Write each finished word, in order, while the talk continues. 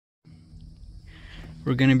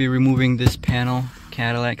We're going to be removing this panel,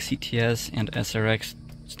 Cadillac CTS and SRX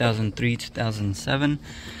 2003-2007.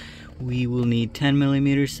 We will need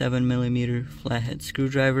 10mm, 7mm flathead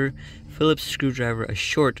screwdriver, Phillips screwdriver, a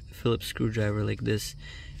short Phillips screwdriver like this,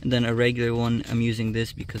 and then a regular one. I'm using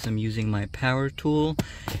this because I'm using my power tool,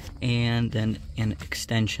 and then an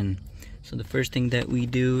extension. So the first thing that we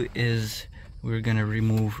do is we're going to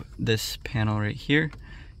remove this panel right here.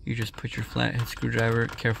 You just put your flathead screwdriver,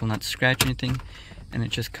 careful not to scratch anything, and it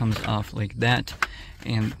just comes off like that,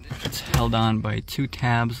 and it's held on by 2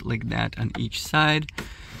 tabs like that on each side.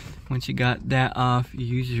 Once you got that off, you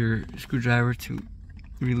use your screwdriver to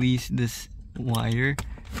release this wire,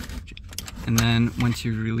 and then once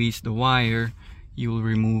you release the wire, you will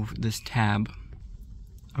remove this tab.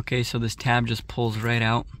 Okay, so this tab just pulls right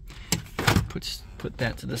out. Put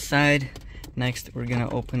that to the side. Next, we're gonna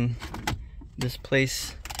open this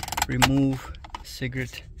place, remove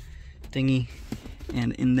cigarette thingy,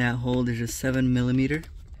 and in that hole there's a 7mm.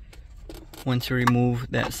 Once you remove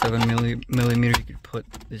that 7mm, you can put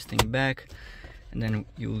this thing back, and then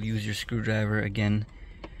you'll use your screwdriver again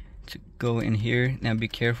to go in here. Now be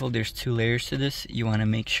careful, there's 2 layers to this. You want to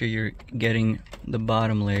make sure you're getting the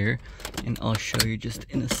bottom layer, and I'll show you just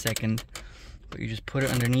in a second. But you just put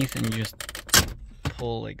it underneath and you just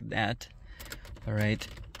pull like that. Alright,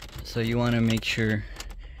 so you want to make sure,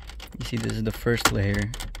 you see this is the first layer,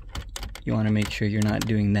 you want to make sure you're not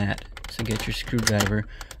doing that. So get your screwdriver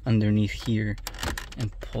underneath here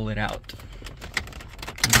and pull it out,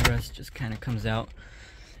 and the rest just kind of comes out.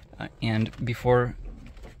 And before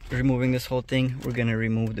removing this whole thing, we're gonna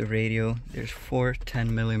remove the radio. There's 4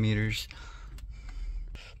 10mm.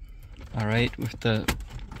 All right, with the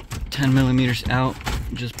 10mm out,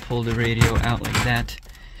 just pull the radio out like that,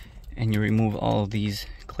 and you remove all of these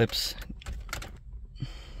clips.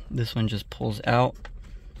 This one just pulls out,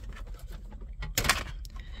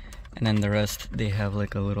 and then the rest, they have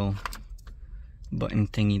like a little button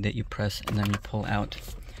thingy that you press and then you pull out.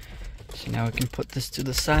 So now we can put this to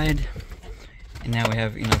the side, and now we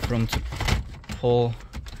have enough room to pull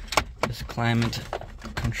this climate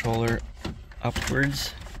controller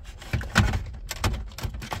upwards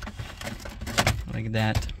like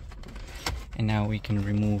that. And now we can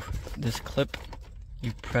remove this clip.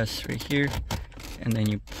 You press right here and then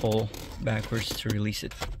you pull backwards to release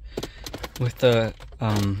it. With the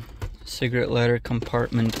cigarette lighter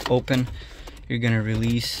compartment open, you're gonna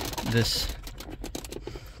release this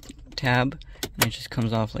tab, and it just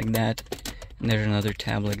comes off like that, and there's another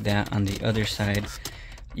tab like that on the other side.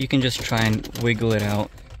 You can just try and wiggle it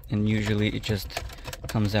out, and usually it just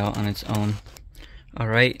comes out on its own.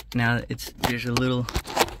 Alright, now there's a little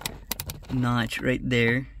notch right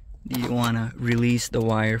there that you want to release the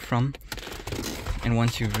wire from, and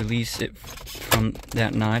once you release it from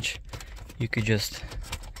that notch, you could just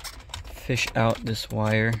fish out this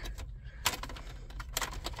wire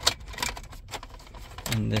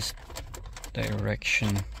in this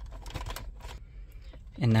direction,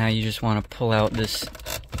 and now you just want to pull out this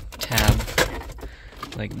tab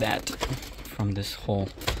like that from this hole.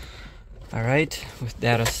 Alright, with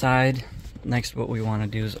that aside, next what we want to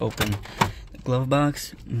do is open the glove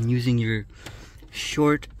box. And using your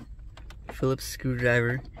short Phillips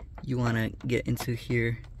screwdriver, you want to get into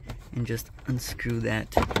here and just unscrew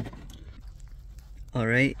that.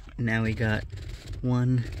 Alright, now we got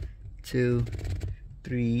 1, 2,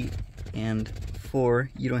 3, and 4.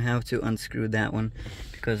 You don't have to unscrew that one,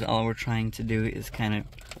 because all we're trying to do is kind of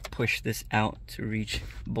push this out to reach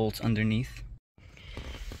bolts underneath.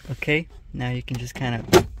 Okay, now you can just kind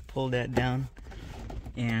of pull that down,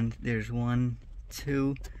 and there's 1,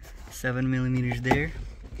 2, 7mm there.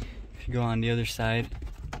 If you go on the other side,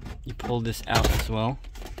 you pull this out as well.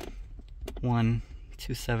 1,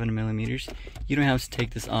 2, 7mm. You don't have to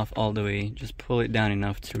take this off all the way, just pull it down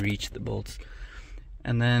enough to reach the bolts.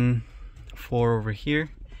 And then 4 over here,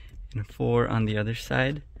 and 4 on the other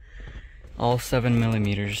side, all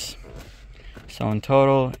 7mm. So in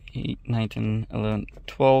total, 8, 9, 10, 11,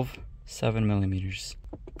 12, 7mm.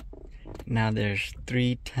 Now there's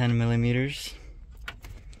 3 10mm.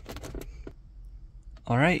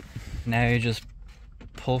 Alright, now you just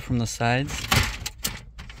pull from the sides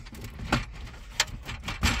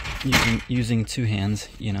using 2 hands,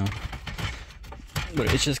 you know,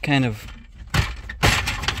 but it just kind of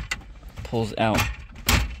pulls out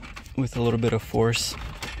with a little bit of force,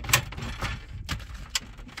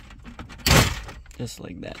 just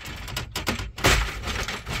like that.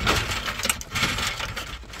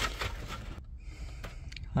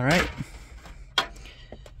 Alright,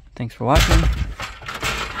 thanks for watching.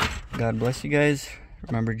 God bless you guys.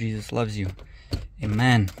 Remember, Jesus loves you.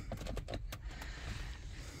 Amen.